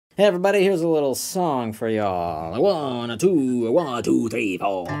Hey everybody, here's a little song for y'all. 1, 2, 1, 2, 3,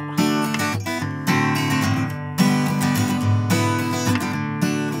 4.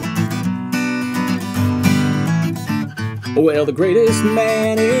 Well, the greatest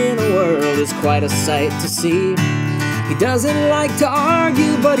man in the world is quite a sight to see. He doesn't like to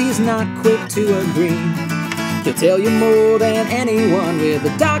argue, but he's not quick to agree. He'll tell you more than anyone with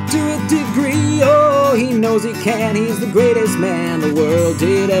a doctorate degree. Oh, he knows he can, he's the greatest man the world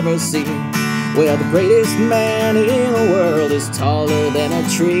did ever see. Well, the greatest man in the world is taller than a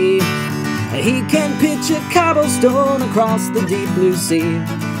tree. He can pitch a cobblestone across the deep blue sea.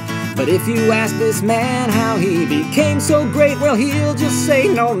 But if you ask this man how he became so great, well, he'll just say,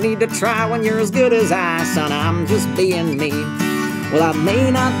 no need to try when you're as good as I, son, I'm just being me. Well, I may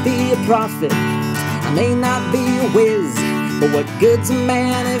not be a prophet, I may not be a whiz, but what good's a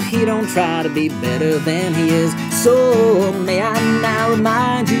man if he don't try to be better than he is? So may I now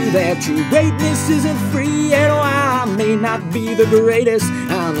remind you that true greatness isn't free, and while I may not be the greatest,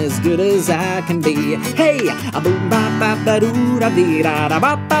 I'm as good as I can be. Hey, a boom ba ba ba doo da dee da da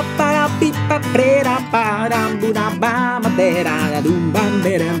ba ba ba da beep ba ba da ba da boo da ba ma ba da doom ba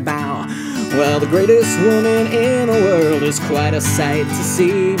ba da bow. Well, the greatest woman in the world is quite a sight to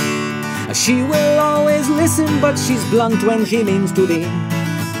see. She will always listen, but she's blunt when she means to be.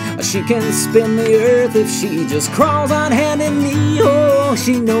 She can spin the earth if she just crawls on hand and knee. Oh,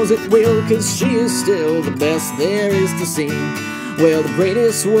 she knows it will, 'cause she is still the best there is to see. Well, the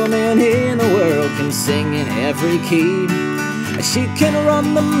greatest woman in the world can sing in every key. She can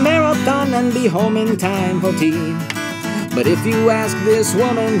run the marathon and be home in time for tea. But if you ask this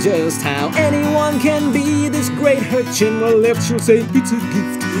woman just how anyone can be this great, her chin will lift, she'll say it's a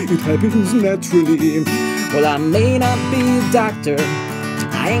gift, it happens naturally. Well, I may not be a doctor,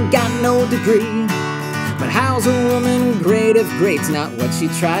 I ain't got no degree, but how's a woman great if great's not what she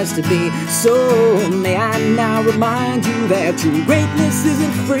tries to be? So may I now remind you that true greatness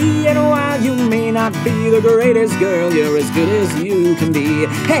isn't free, and while you may not be the greatest girl, you're as good as you can be.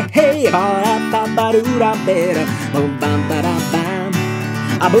 Hey, hey, ba-da-ba-ba-doo-da-ba-da, ba-ba-ba-da-bam,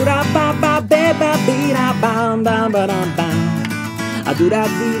 a-boo-da-ba-ba-ba-ba-bee-da-bam-bam-ba-da-bam,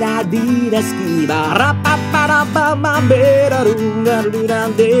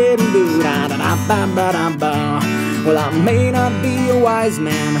 a-doo-da-dee-da-dee-da-ski-ba-ra-pa-pa-da-bam-ba-da-doo-da-da-da-bam-ba-da-bam. Well, I may not be a wise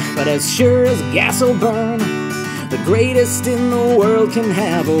man, but as sure as gas will burn, the greatest in the world can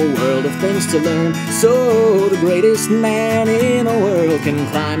have a world of things to learn. So the greatest man in the world can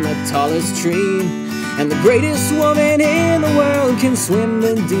climb the tallest tree, and the greatest woman in the world can swim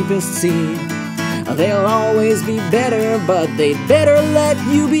the deepest sea. They'll always be better, but they'd better let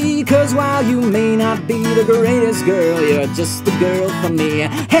you be, 'cause while you may not be the greatest girl, you're just the girl for me.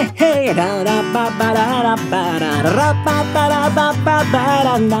 Hey, hey, da da ba ba da da ba da da ba ba da ba ba ba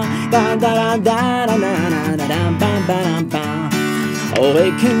da da da da da da da da ba ba ba. Oh,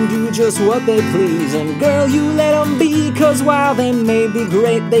 they can do just what they please, and girl, you let them be, 'cause while they may be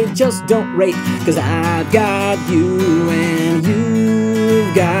great, they just don't rate, 'cause I've got you and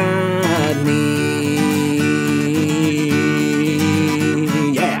you've got me.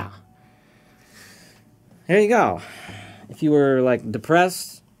 There you go. If you were like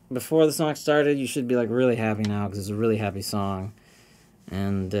depressed before the song started, you should be like really happy now, because it's a really happy song.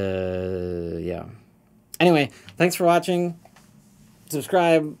 And yeah. Anyway, thanks for watching.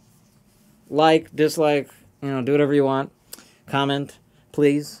 Subscribe, like, dislike, do whatever you want. Comment,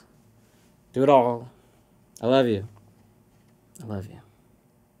 please. Do it all. I love you. I love you.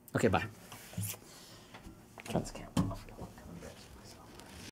 Okay, bye. Turn this camera.